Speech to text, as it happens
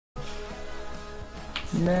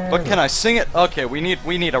Never. But can I sing it? Okay, we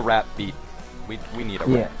need a rap beat. We need a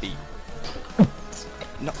rap beat.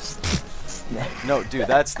 No. No, dude,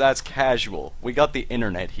 that's casual. We got the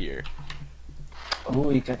internet here. Oh,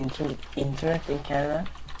 you got internet in Canada?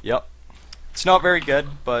 Yep. It's not very good,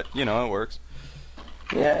 but you know, it works.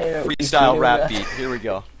 Yeah, Freestyle rap beat. Here we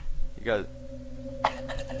go. You got.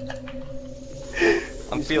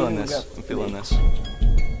 I'm feeling this. I'm feeling this.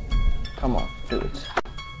 Come on, do it.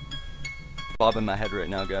 Bobbing my head right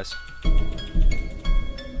now, guys.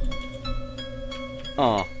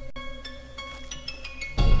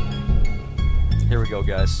 Here we go,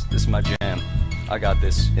 guys. This is my jam. I got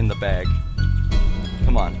this in the bag.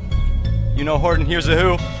 Come on. You know Horton, here's a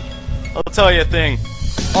who. I'll tell you a thing.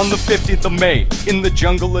 On the 15th of May, in the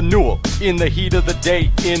jungle of Newell, in the heat of the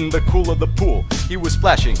day, in the cool of the pool, he was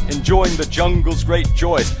splashing, enjoying the jungle's great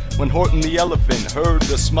joys, when Horton the elephant heard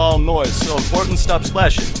the small noise. So Horton stopped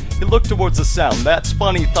splashing. He looked towards the sound. That's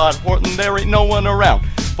funny, thought Horton, there ain't no one around.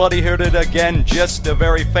 But he heard it again, just a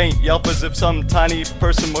very faint yelp, as if some tiny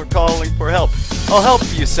person were calling for help. I'll help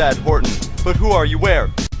you, said Horton, but who are you, where?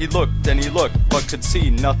 He looked and he looked, but could see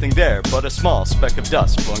nothing there, but a small speck of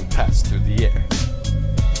dust blowing past through the air.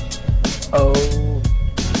 Oh.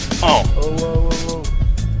 Oh. Oh, whoa, whoa, whoa.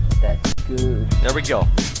 That's good. There we go.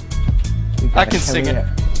 I can sing it.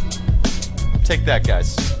 Take that,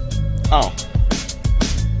 guys. Oh.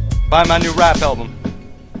 Buy my new rap album.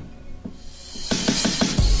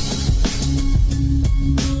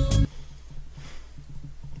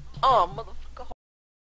 Oh, mother.